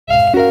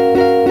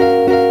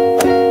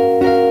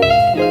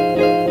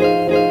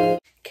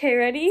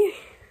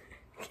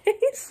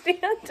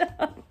stand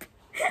up.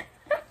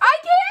 I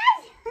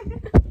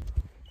can't!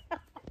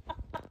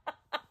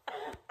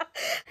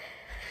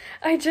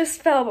 I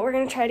just fell, but we're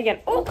gonna try it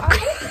again. Oh!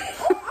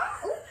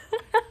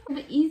 A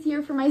bit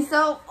easier for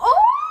myself. Oh!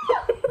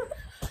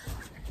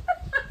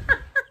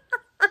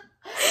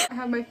 I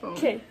have my phone.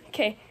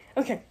 Okay.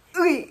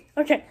 Wait.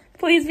 Okay.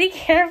 Please be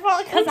careful,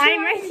 because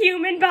I'm a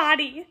human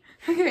body.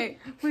 Okay.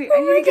 Wait, Oh I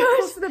need to get my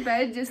close to the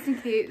bed just in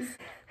case.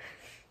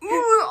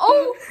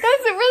 Oh,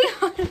 that's really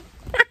hard.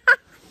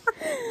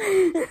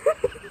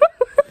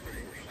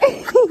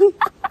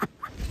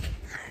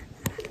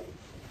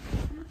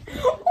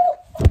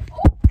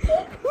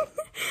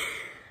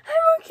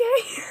 I'm okay.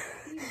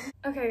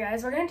 Okay,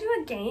 guys, we're gonna do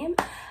a game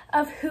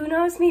of Who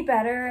Knows Me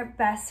Better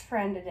Best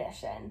Friend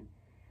Edition.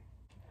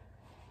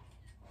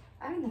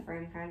 I'm in the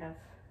frame, kind of.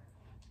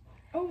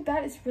 Oh,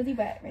 that is really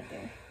wet right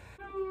there.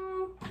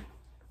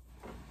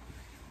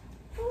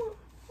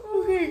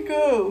 Okay,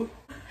 go.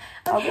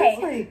 Okay. I'm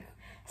just, like,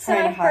 So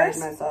trying my to hide first,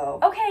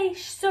 myself. Okay,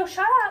 so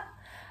shut up.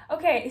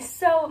 Okay,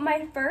 so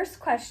my first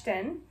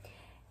question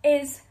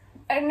is,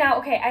 now,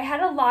 okay, I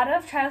had a lot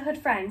of childhood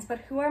friends, but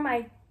who are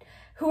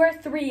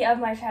 3 of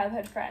my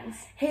childhood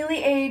friends?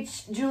 Hailey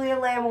H, Julia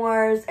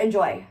Lamores, and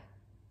Joy.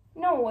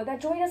 No,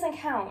 that Joy doesn't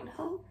count.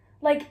 Oh.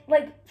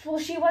 Well,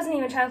 she wasn't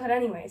even childhood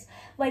anyways.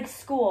 Like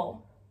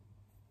school.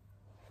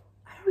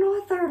 I don't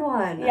know a third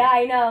one. Yeah,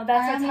 I know,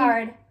 that's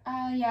hard.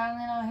 Yeah, I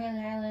only know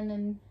Haley Island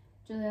and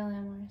Julia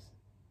Lamores.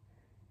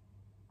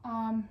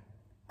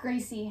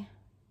 Gracie.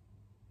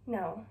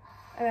 No,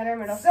 I met her in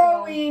middle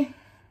school. Zoe.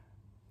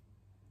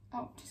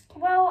 Oh, just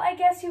kidding. Well, I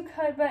guess you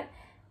could, but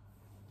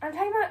I'm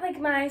talking about, like,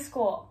 my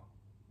school.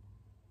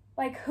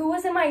 Like, who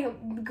was in my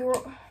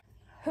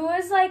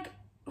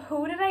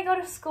who did I go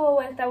to school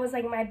with that was,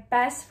 like, my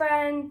best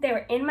friend? They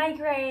were in my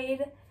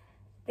grade.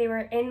 They were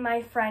in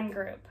my friend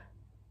group.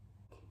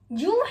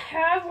 You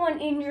have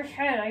one in your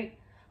head.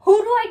 Who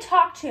do I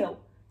talk to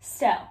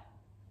still?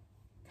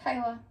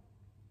 Kyla.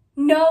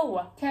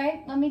 No.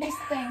 Okay, let me just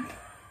think.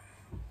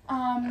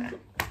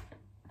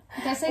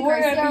 Did I say We're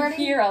Gracie gonna already?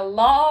 be here a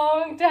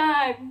long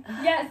time.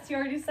 Yes, you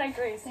already said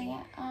Gracie. Say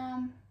it.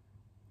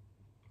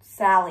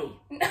 Sally.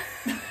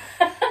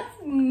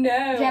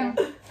 No. Jim.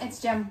 It's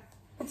Jim.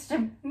 It's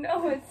Jim.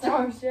 No, it's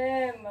not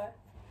Jim.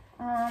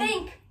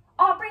 Think,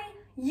 Aubrey.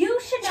 You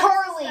should know.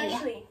 Charlie.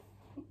 Especially.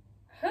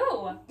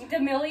 Who?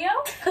 D'Amelio?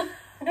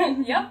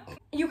 Yep.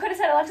 You could have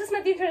said Alexa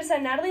Smith. You could have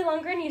said Natalie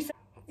Lundgren.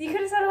 You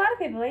could have said a lot of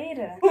people. You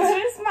didn't. What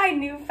is my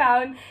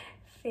newfound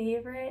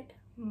favorite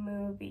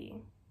movie?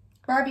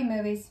 Barbie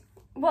movies.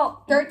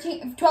 Well,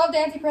 12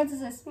 Dancing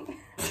Princesses.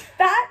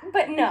 that,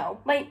 but no.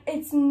 Like,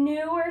 it's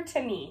newer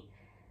to me.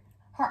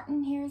 Heart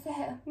and Here's a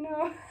Hill.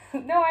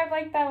 No, I've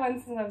liked that one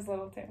since I was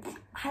little too.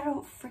 I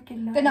don't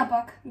freaking know. The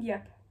Notebook.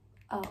 Yep.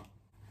 Oh.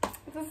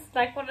 This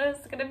next one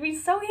is gonna be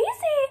so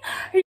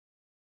easy.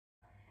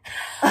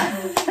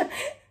 Is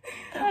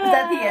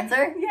that the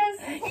answer? Yes.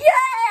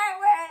 Yeah,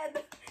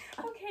 win!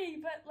 Okay,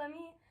 but let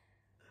me.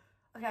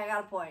 Okay, I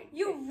got a point.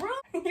 You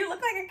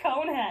look like a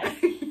cone head.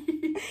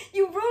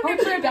 You ruined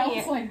it for me.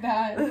 Bounce like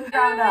that.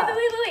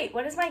 Wait.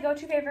 What is my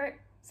go-to favorite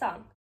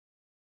song?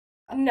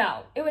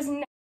 No, it was.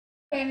 Dan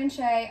and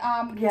Shay.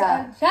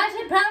 Yeah. I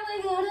should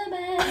probably go to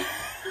bed.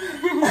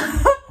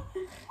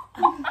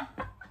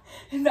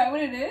 Is that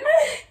what it is?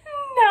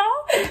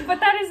 No, but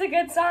that is a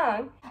good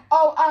song.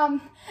 Oh,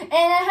 and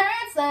it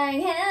hurts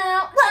like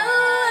hell.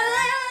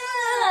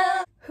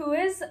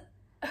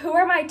 Who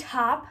are my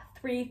top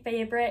 3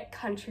 favorite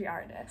country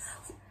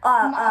artists?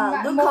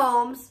 Luke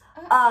Combs,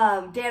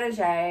 Dan and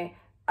Shay,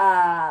 I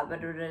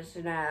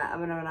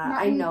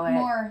know it.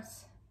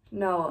 Morse.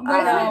 No,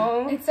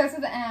 No. It starts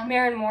with an M.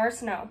 Maren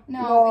Morse? No.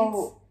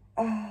 No,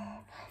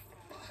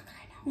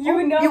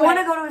 You know You it. want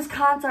to go to his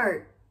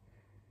concert.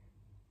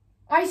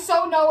 I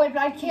so know it,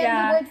 but I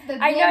can't do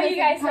words. I know you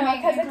guys know it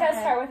because it does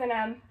start with an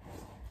M.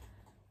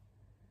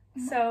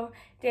 So,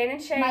 Dan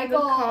and Shay, Michael-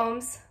 Luke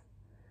Combs.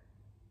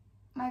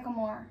 Michael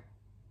Moore.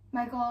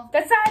 Michael.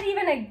 That's not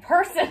even a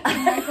person.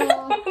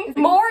 Michael.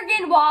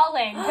 Morgan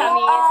Wallen, dummies.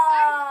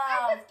 I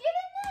was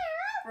getting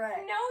there.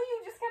 Right. No,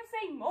 you just kept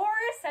saying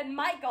Morris and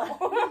Michael.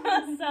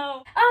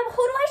 So,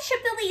 who do I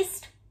ship the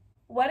least?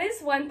 What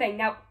is one thing?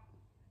 Now,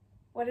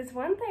 what is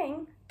one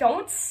thing?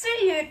 Don't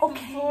say it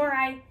before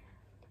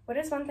what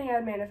is one thing I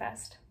would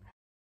manifest?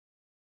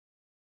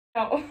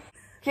 No.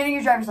 Getting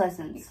your driver's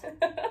license.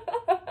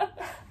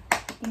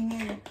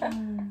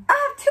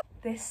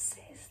 This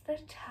is the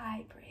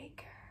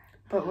tiebreaker.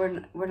 But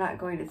we're not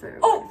going to 3 or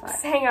Oh,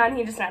 45. hang on.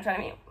 He just snapped at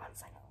me. 1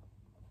 second.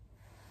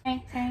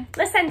 Okay.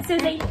 Listen,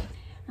 Susie.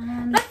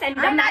 Listen,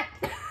 I'm not.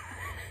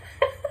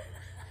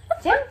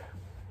 Jim?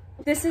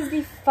 This is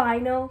the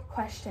final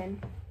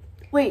question.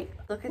 Wait,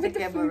 look at the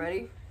camera.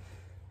 Ready?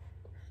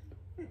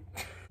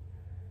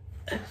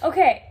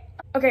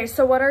 Okay,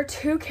 so what are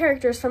 2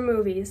 characters from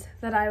movies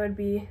that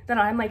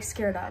I'm like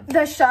scared of?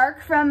 The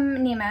shark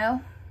from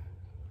Nemo.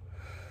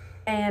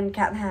 And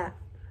Cat in the Hat.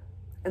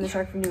 And the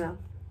shark from Nemo.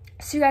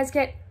 So you guys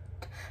get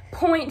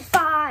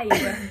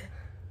 0.5.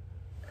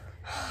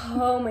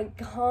 Oh my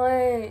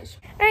gosh.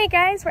 All right,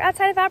 guys, we're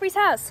outside of Aubrey's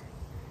house.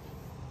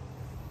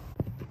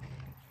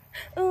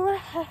 Ooh,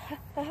 ha, ha,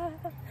 ha,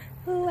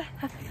 ooh, ha,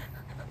 ha.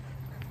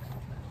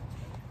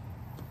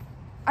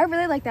 I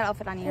really like that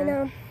outfit on you. I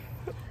know.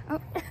 Oh,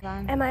 hold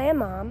on. Am I a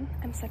mom?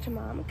 I'm such a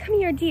mom. Come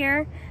here,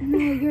 dear. No,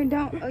 you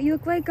don't. Oh, you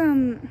look like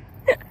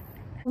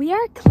We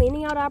are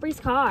cleaning out Aubrey's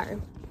car.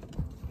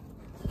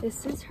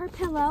 This is her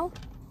pillow.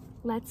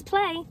 Let's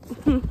play.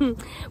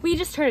 We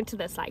just turn it to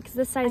this side because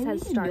this side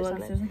has stars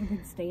on it. There's like a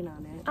big stain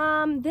on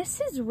it.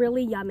 This is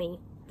really yummy.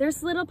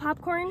 There's little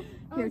popcorn.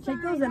 Here,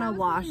 take those and I'll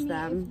wash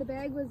them. If the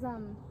bag was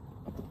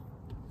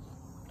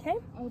Okay.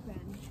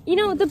 open. You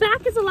know, the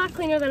back is a lot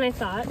cleaner than I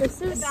thought.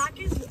 This is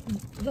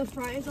The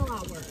front is a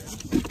lot worse.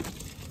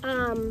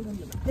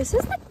 this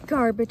is the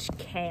garbage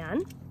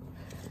can.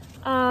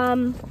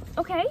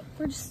 Okay,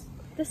 we're just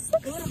the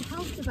six. Go to the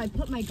house if I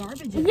put my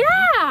garbage in.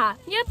 Yeah.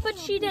 Yep, but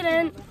she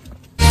didn't.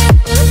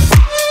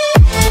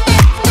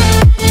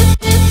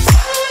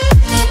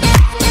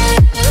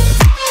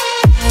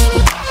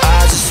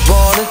 I just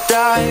wanna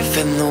dive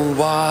in the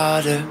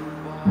water,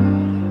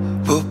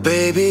 but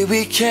baby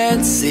we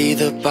can't see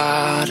the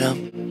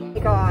bottom. Oh my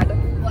god.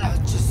 I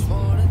just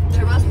wanna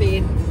There must be.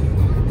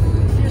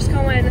 You're just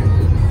going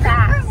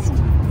fast.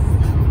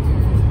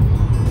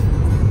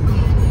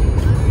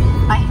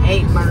 I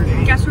hate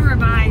burning. Guess where we're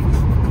by?